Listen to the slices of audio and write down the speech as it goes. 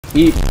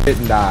Eat it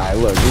and die.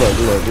 Look.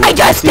 I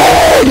just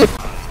did!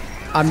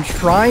 I'm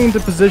trying to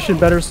position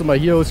better so my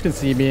healers can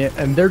see me,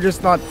 and they're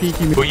just not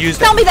peeking me.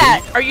 Tell me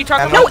that! Are you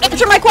talking about— No,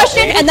 answer my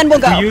question, and then we'll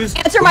go.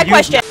 Answer my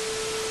question!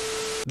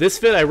 This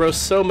vid, I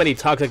roast so many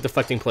toxic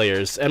deflecting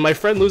players, and my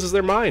friend loses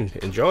their mind.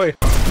 Enjoy.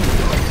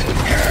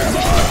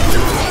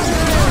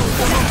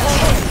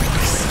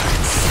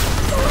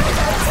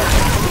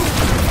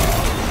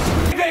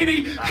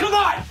 Baby, come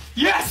on!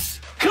 Yes!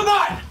 Come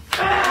on!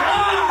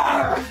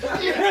 Ah!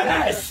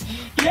 Yes!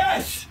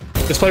 Yes!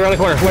 Just play around the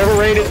corner. Whatever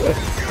raid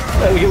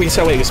we can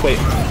sell. Wait, just wait.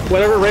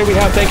 Whatever raid we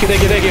have, thank you.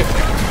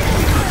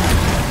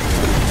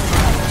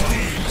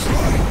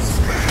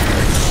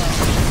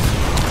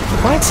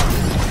 What?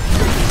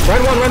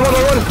 Run one.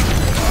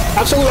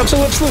 Absolute.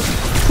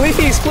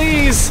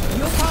 Please.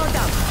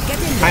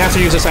 I have to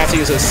use this.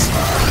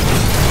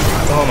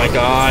 Oh my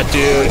god,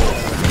 dude.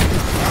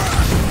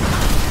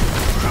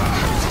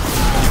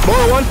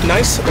 More one,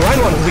 nice. Run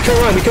one. We kill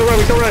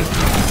run.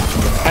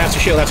 I have to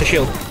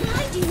shield.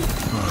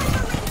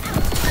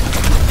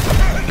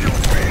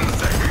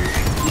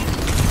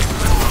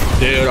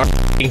 Dude, our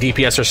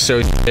DPS are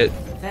so shit.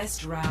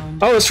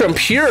 Oh, it's from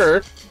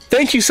Pure.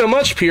 Thank you so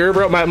much, Pure.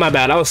 Bro, my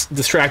bad. I was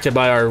distracted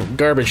by our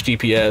garbage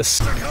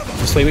DPS.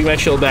 Just leaving my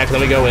shield back,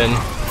 let me go in.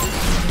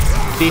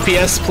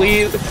 DPS,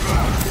 please.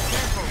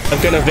 I'm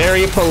gonna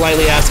very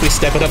politely ask we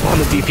step it up on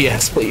the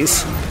DPS,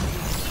 please.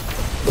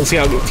 Let's see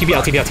how. TP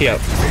out.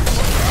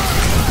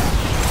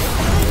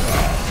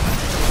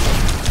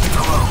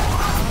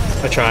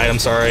 I tried, I'm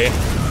sorry.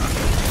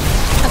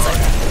 That's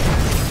okay.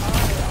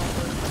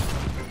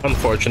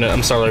 Unfortunate,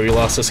 I'm sorry we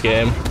lost this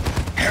game.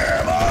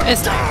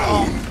 It's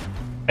not.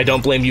 I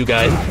don't blame you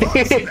guys.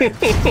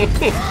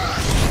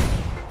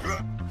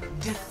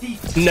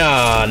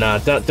 No,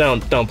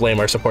 don't blame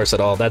our supports at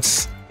all.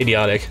 That's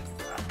idiotic.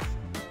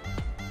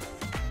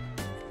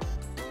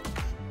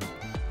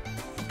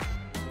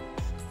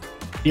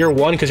 You're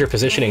one because your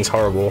positioning's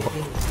horrible.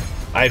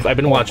 I've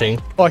been watching.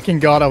 Fucking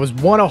god, I was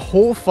won a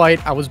whole fight.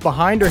 I was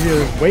behind her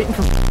healers, waiting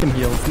for fucking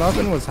heals.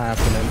 Nothing was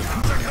happening.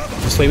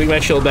 Just leaving my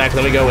shield back,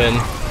 let me go in.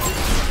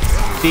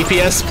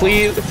 DPS,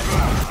 please.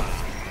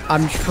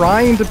 I'm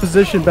trying to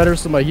position better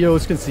so my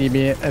healers can see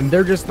me, and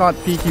they're just not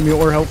peeking me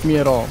or helping me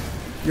at all.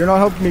 You're not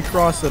helping me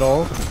cross at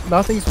all.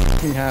 Nothing's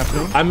fucking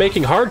happening. I'm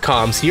making hard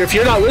comms here. If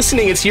you're not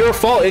listening, it's your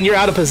fault and you're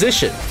out of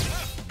position.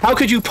 How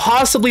could you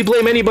possibly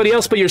blame anybody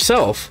else but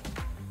yourself?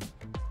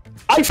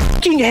 I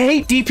fucking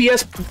hate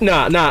DPS.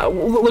 Nah.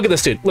 Look at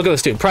this dude.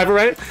 Private,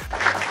 right?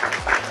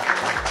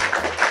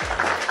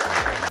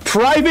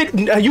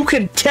 Private. You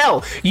can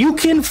tell. You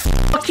can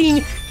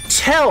fucking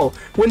tell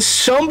when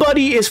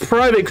somebody is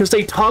private because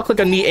they talk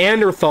like a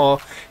Neanderthal.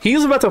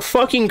 He's about to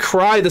fucking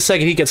cry the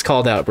second he gets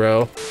called out,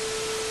 bro.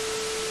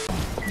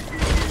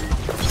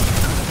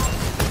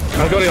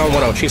 I'm going on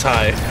 1-0. She's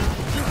high.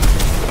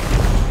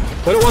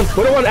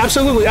 1-1.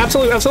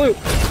 Absolute.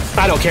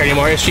 I don't care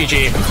anymore. It's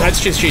GG. That's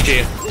just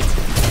GG.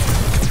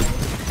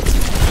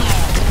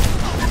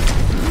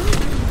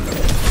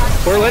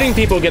 We're letting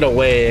people get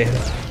away.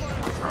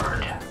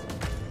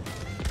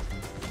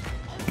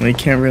 We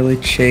can't really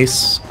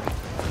chase.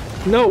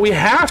 No, we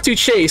have to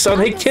chase. So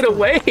they get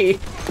away.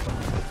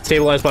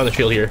 Stabilize by the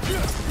shield here.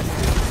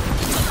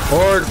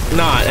 Or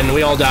not, and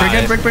we all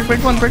die.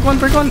 Break one.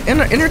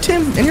 Inner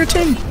team.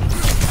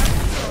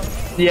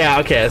 Yeah,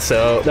 okay,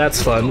 so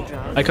that's fun.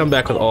 I come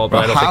back with all,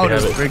 but I don't think we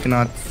have it. How does Break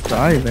not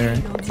die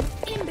there?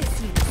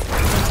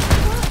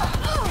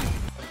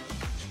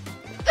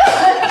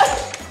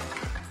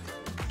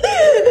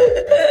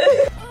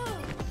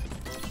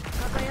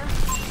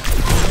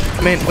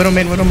 Widow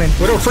main.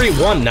 Widow free,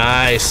 one,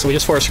 nice. We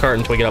just forced cart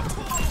until we get up.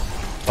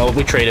 Oh,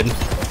 we traded.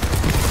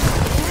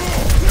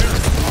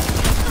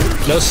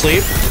 No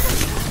sleep.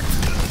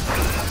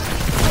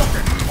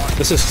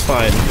 This is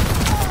fine.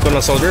 Going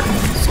on soldier.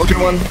 Soldier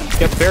one.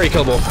 Yep, very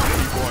killable.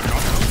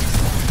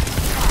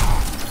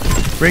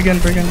 Brigan.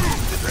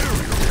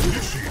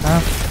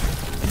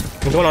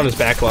 I'm going on his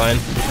back line.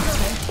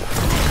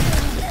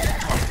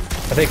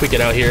 I think we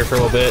get out here for a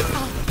little bit.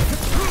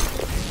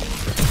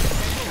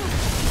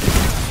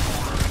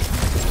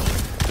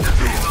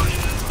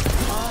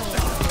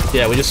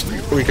 Yeah, we just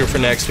regroup for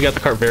next. We got the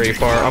cart very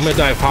far. I'm gonna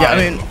dive high. Yeah, I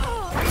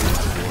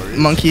mean,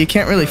 Monkey, you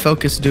can't really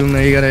focus Doom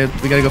there. We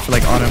gotta go for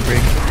like auto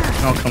break.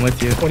 I'll come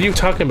with you. What are you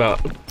talking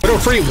about? Widow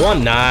free,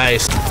 one,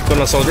 nice.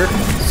 Going on soldier.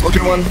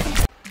 Soldier one.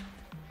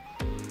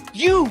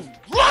 You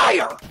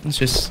liar! It's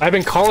just. I've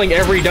been calling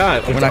every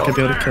dive. We're not gonna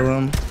be able to kill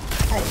him.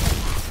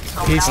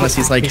 Unless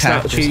he's like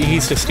half.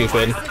 He's just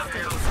stupid.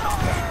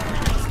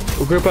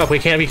 We'll group up. We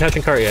can't be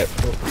catching cart yet.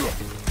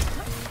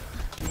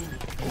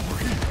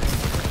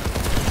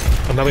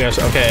 I'm not gonna.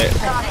 Okay.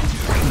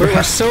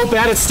 We're so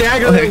bad at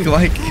staggering.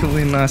 Why can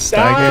we not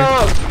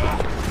stagger?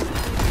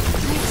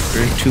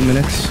 For 2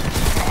 minutes.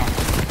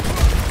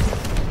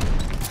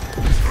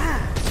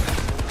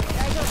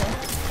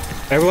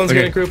 Everyone's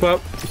gonna group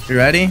up. You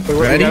ready? We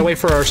gotta wait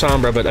for our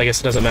Sombra, but I guess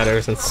it doesn't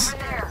matter since.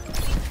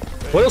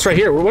 Widow's right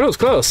here. Widow's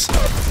close.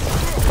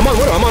 I'm on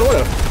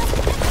Widow.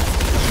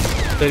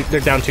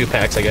 They're down 2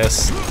 packs, I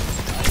guess.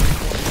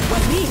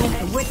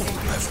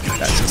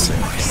 That's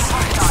insane.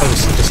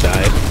 Oh, just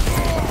died.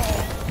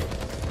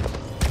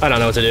 I don't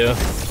know what to do.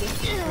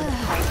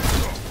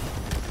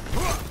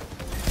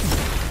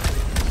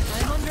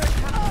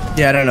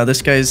 Yeah, I don't know.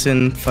 This guy's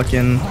in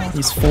fucking.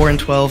 He's 4 and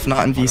 12,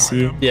 not in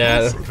VC.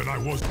 Yeah.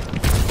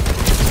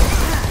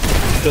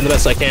 Doing the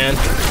best I can.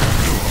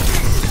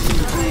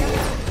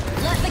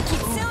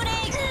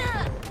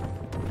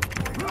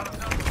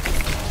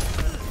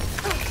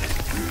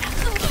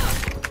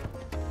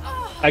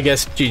 I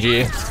guess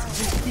GG.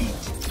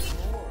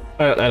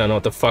 I don't know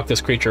what the fuck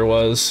this creature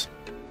was.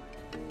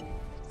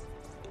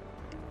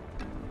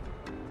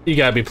 You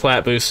gotta be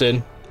plat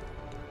boosted.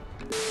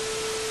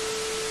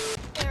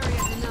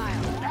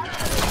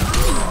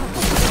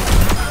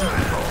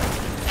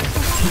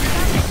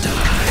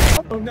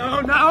 Oh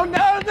no, no,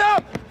 no, no!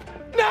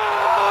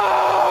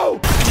 No!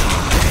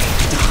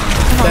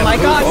 Oh my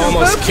god, you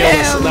Almost booped killed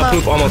us. him! That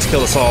poop almost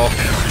killed us all.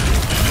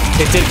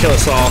 It did kill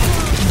us all.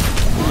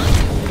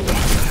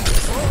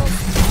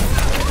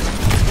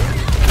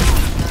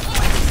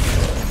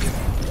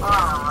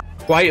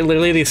 Quite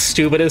literally the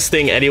stupidest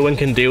thing anyone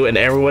can do, and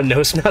everyone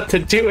knows not to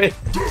do it.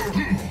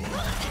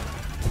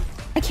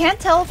 I can't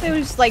tell if it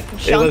was like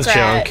It was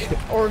Junkrat junk.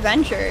 or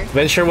Venture.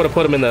 Venture would have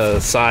put him in the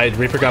side.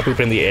 Reaper got poop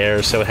in the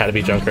air, so it had to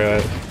be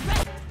Junkrat.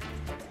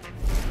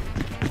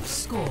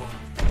 Score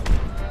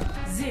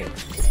 0-1.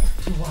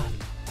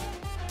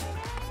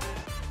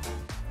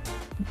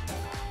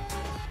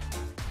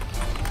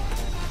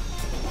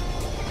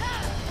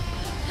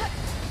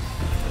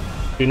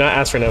 Do not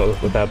ask for no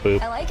with that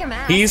boop. I like your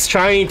mask. He's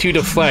trying to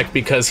deflect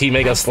because he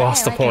made us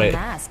lost the point.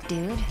 Mask,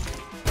 dude.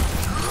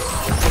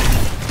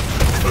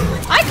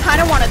 I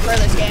kind of want to throw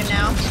this game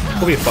now.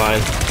 We'll be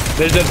fine.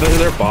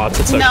 They're bots.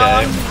 It's okay. No,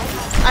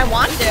 I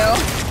want to.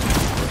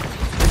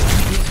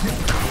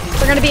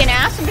 We're gonna be an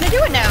ass. I'm gonna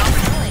do it now.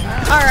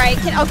 All right.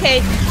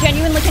 Okay.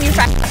 Genuinely, can you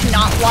practice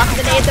not block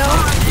the nade though?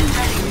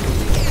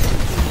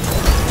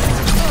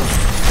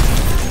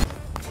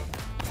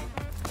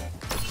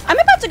 I'm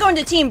about to go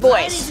into Team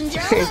Boys.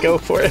 Go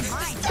for it.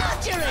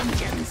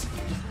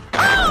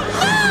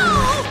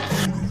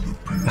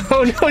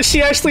 Oh no,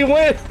 she actually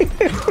went!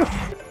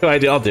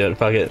 I'll do it,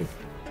 fuck it.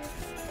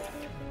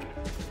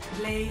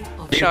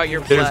 Shot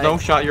your There's no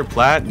shot your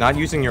plat, not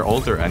using your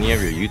ult or any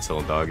of your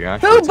util, dog. You're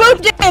Who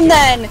booped him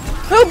then?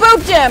 Who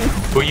booped him?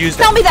 Who used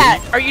Tell me that.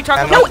 Are you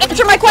talking No,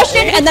 answer my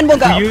question and then we'll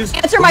go.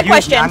 Answer my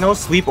question. Nano,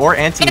 sleep, or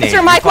anti-nade.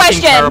 Answer my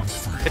question.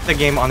 Hit the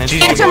game on his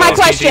Answer my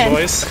question.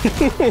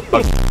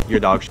 Fuck your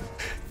dog.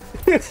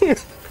 They're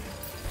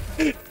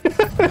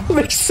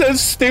so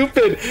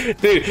stupid.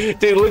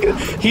 Dude, look at,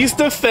 he's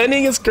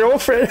defending his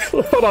girlfriend.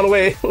 Hold on,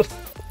 wait.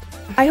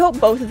 I hope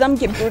both of them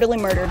get brutally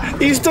murdered.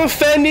 He's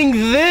defending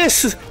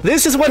this!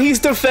 This is what he's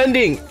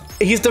defending!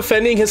 He's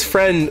defending his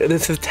friend.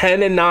 This is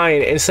 10 and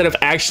 9 instead of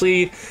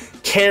actually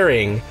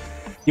caring.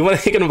 You want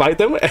to invite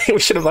them? We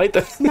should invite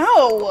them.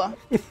 No!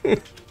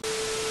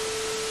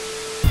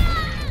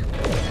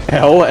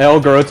 L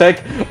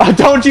Grotech.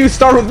 Don't you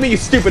start with me, you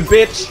stupid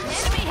bitch!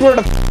 Swear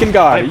to fucking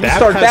God, you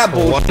start that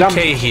bullshit, I'm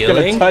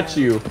gonna touch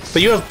you.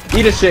 But you have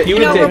eat a shit, eat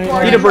a brick,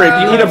 eat a brick,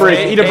 eat a brick,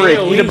 eat a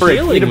brick,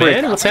 eat a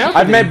brick. What's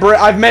happening?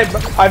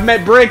 I've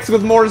met bricks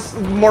with more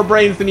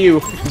brains than you,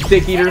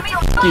 dick eater.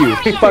 Fuck you,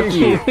 fuck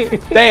you.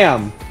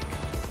 Damn.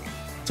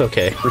 It's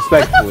okay.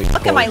 Respectfully. What the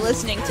fuck am I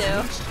listening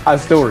to? I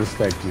still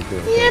respect you too.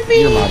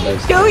 Yippee! You're my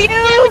best. Do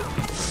you?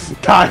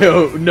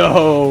 Kyle,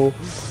 no.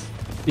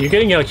 You're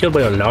getting killed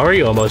by a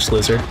Lari almost,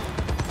 lizard.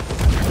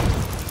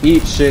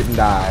 Eat shit and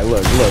die.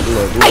 Look.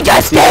 I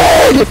just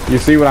did! You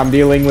see what I'm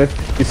dealing with?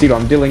 You see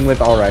what I'm dealing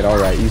with?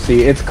 Alright. You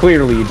see, it's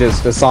clearly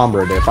just a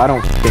Sombra diff. I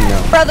don't fucking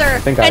know. Brother, I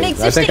think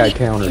I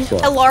counter a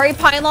swap. Lari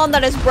pylon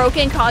that is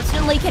broken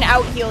constantly can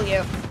out-heal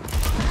you.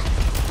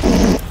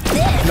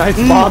 Nice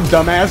bomb,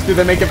 dumbass. Do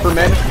they make it for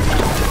men?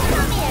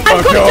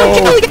 I'm going to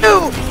kill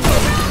you!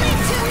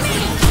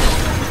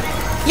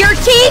 Your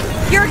teeth,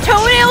 your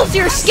toenails,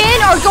 your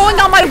skin are going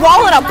on my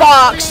wall in a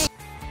box!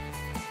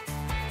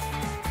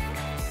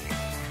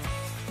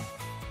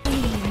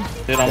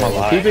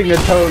 Keeping the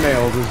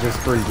toenails is just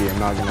freaky, I'm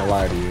not gonna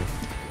lie to you.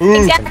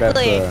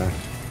 Exactly. I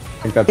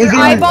think that's Your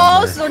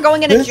eyeballs, they're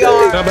going in a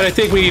jar. No, but I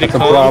think we need to That's a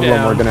calm problem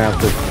down. we're gonna have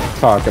to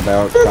talk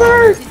about.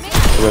 Well,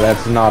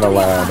 that's not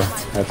allowed.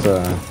 That's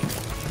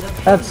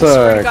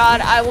Swear to God,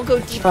 I will go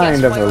DPS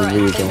kind of Moira and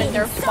illegal. live in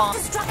their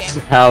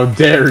game. How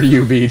dare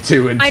you be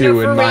 2 and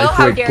 2 in my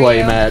quick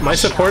play match? My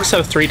supports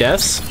have 3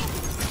 deaths.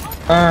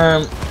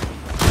 Oh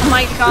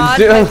my God,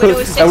 my Widow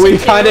is 6 and we 2,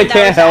 kinda and that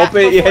can't was help after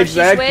it, yeah, before she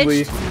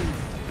exactly. switched.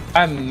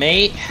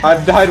 Mate.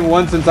 I've died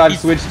once since I've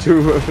switched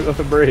to a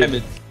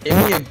braid. Give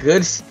me a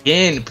good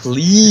skin,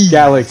 please.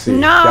 Galaxy.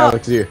 No.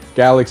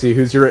 Galaxy,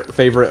 who's your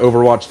favorite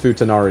Overwatch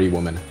Futanari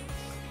woman?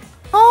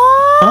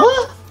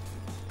 Aww.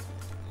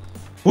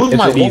 Who's It's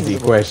my an easy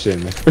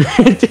question.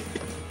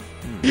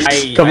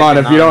 Come on,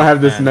 if you don't have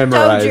this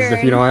memorized, Sojourn.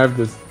 if you don't have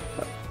this...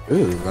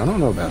 Ooh, I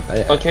don't know about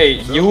that. Okay,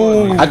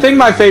 you... I think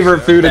my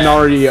favorite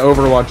Futanari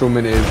Overwatch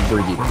woman is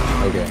Brigitte.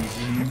 Okay.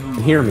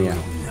 Hear me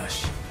out.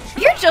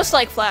 just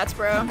like flats,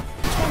 bro.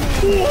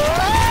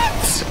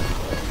 What?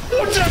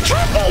 What's a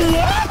triple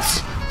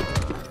what?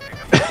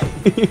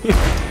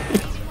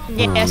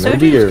 Yeah, so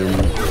Maybe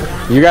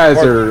you guys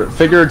are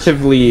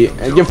figuratively.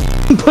 You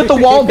put the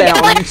wall down,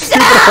 you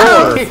stupid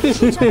whore.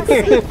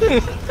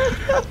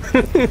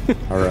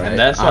 All right.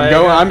 That's why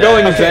I'm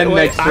going Zen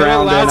next I'm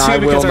round, allowed and I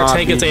to will because our not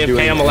tank be is AFK.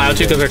 doing I'm allowed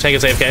to because our tank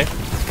is AFK.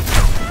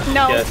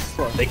 no. Yes.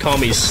 They call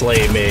me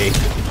Slay Me.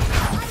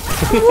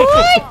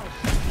 What?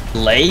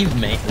 Slave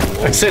me.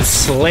 I said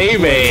Slay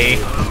Me.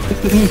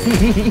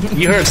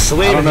 You heard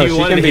slave I don't know, if you she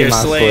wanted can to be hear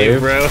my slave,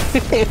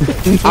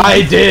 slave. bro.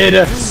 I did.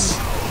 Of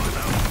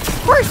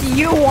course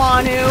you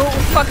want to.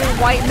 Fucking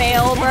white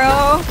male,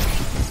 bro.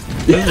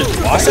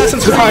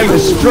 Assassin's I'm Creed.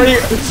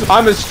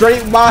 a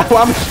straight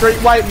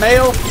white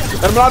male,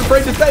 and I'm not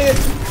afraid to say it,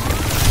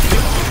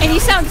 And you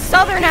sound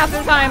southern half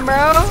the time,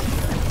 bro.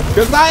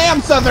 because I am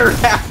Southern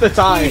half the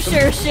time. You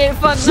sure shit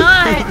fuck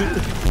not.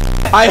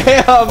 I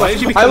am. Why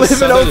did you I become live in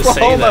Southern to say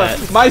Oklahoma.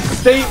 that? My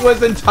state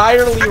was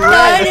entirely I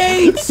red.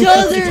 ain't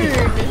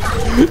southern.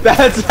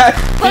 That's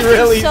actually Fucking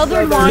really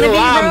southern Southern. wannabe,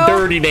 I'm bro.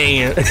 dirty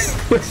Dan.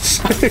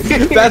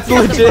 That's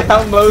legit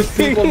how most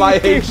people my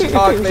age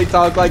talk. They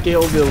talk like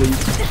hillbillies.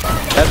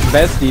 That's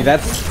bestie.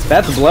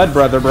 That's blood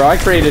brother, bro. I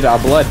created a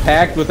blood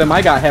pact with him.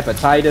 I got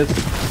hepatitis.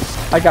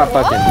 I got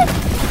fucking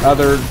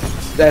other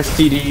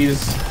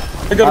STDs.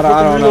 I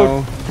don't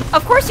know.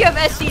 Of course you have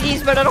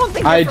STDs, but I don't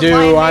think I they're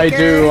from Lion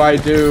Maker. I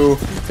do.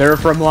 They're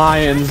from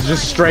lions,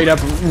 just straight up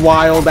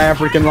wild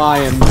African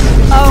lions.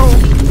 Oh.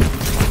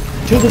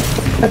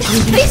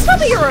 Please tell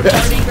me you're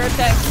recording,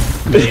 Vertex.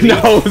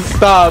 No,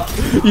 stop.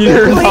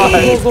 You're not.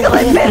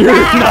 You're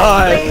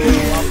not.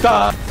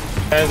 Stop.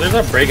 Guys, there's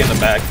a break in the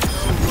back.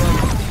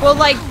 Well,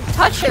 like,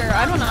 touch her.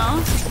 I don't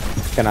know.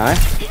 Can I?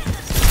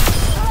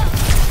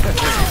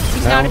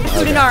 He's not a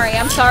Fudanari.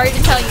 I'm sorry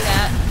to tell you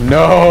that.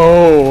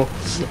 No.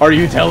 Are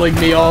you telling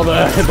me all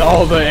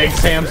the X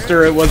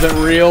hamster it wasn't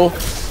real?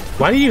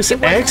 Why do you use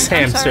X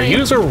hamster? sorry.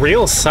 Use a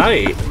real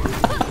site.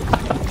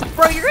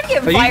 Bro, you're gonna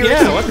get viruses.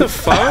 Yeah, what the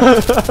fuck?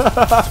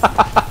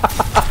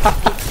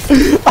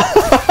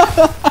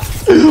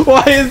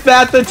 Why is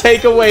that the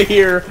takeaway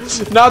here?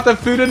 Not the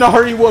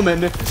Fudanari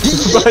woman,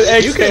 but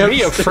X You can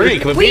be a hamster.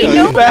 freak, but We be an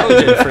know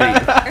intelligent freak.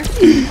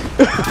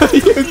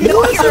 You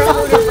know you're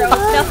older, bro.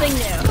 It's nothing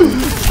new.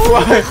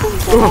 Why?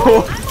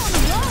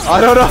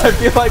 I don't know. I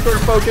feel like we're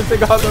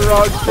focusing on the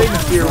wrong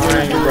things here,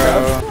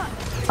 bro.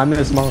 I'm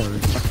Miss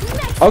Mars.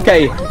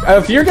 Okay,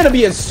 if you're gonna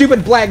be a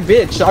stupid black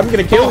bitch, I'm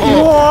gonna kill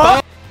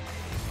you.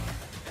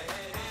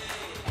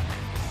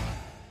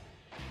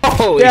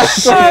 Holy Yeah,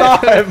 shit.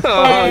 stop.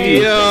 Oh,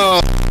 yo.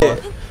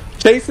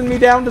 Chasing me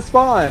down to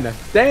spawn.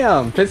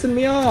 Damn, pissing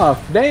me off.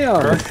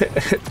 Damn.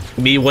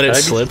 Me when it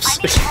slips.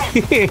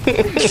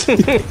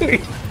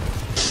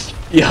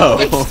 Yo.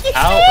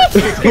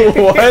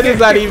 What does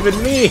that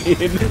even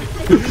mean?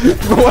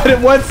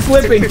 What's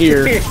slipping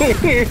here?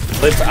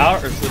 Flip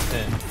out or flip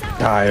in?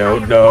 I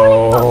don't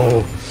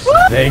know.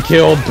 They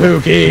killed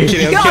Pookie.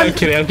 I'm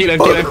kidding.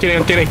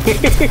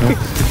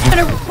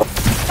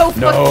 So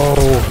No.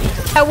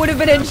 that would have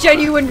been a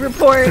genuine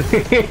report.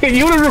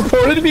 You would have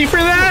reported me for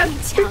that?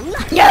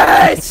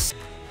 Yes!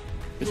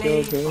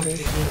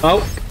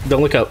 Oh,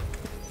 don't look up.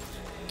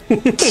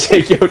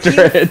 Take your You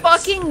dreads.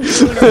 fucking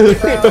gooner,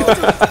 bro.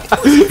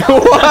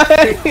 What?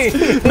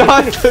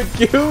 Not the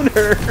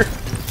gooner.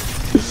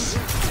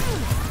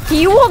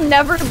 You will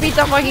never beat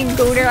the fucking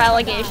gooner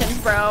allegations,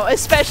 bro.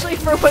 Especially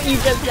for what you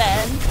just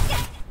said.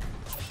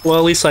 Well,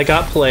 at least I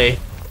got play.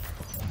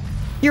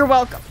 You're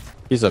welcome.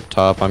 He's up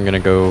top. I'm gonna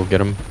go get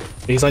him.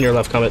 He's on your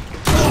left, Comet.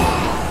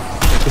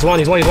 He's one.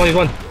 No,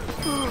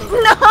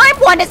 I'm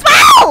one as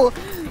well!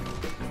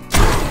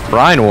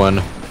 Brian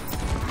won.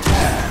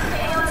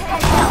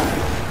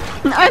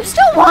 I'm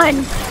still one.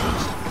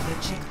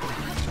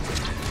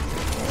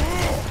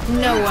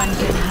 No one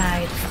can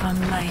hide from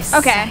my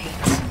Okay.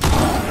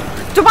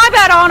 So my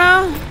bad,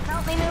 Anna.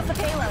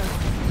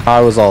 I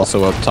was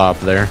also up top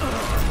there.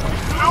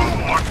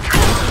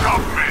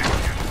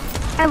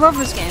 I love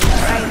this game.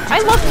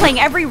 I love playing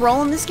every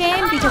role in this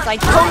game because I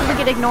totally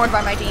get ignored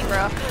by my team,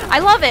 bro. I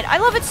love it. I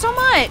love it so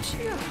much.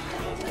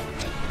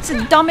 It's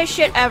the dumbest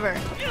shit ever.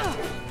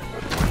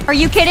 Are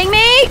you kidding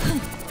me?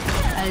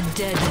 A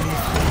dead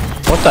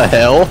What the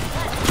hell?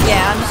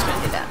 Yeah, I'm just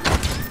gonna do that.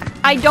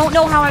 I don't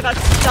know how I got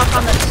stuck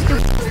on the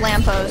stupid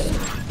lamppost.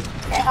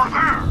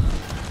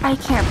 I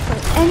can't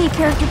play any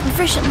character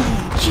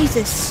proficiently.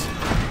 Jesus.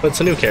 But it's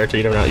a new character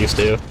you're not used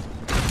to.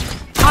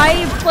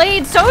 I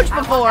played Soj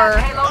before.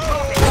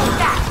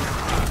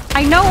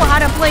 I know how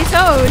to play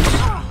Soj.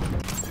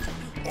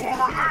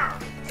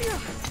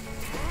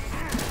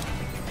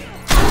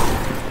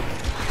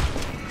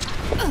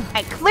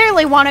 I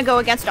clearly want to go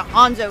against a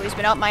Hanzo who's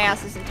been up my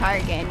ass this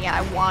entire game. Yeah,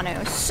 I want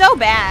to. So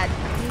bad.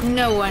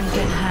 No one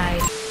can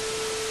hide.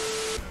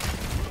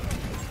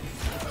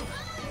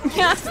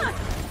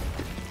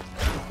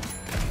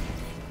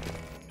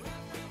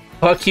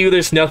 Fuck you,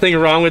 there's nothing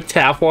wrong with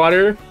tap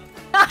water.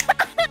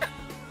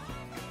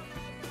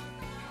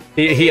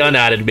 he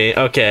unadded me,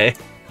 okay.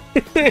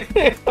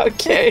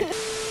 Okay.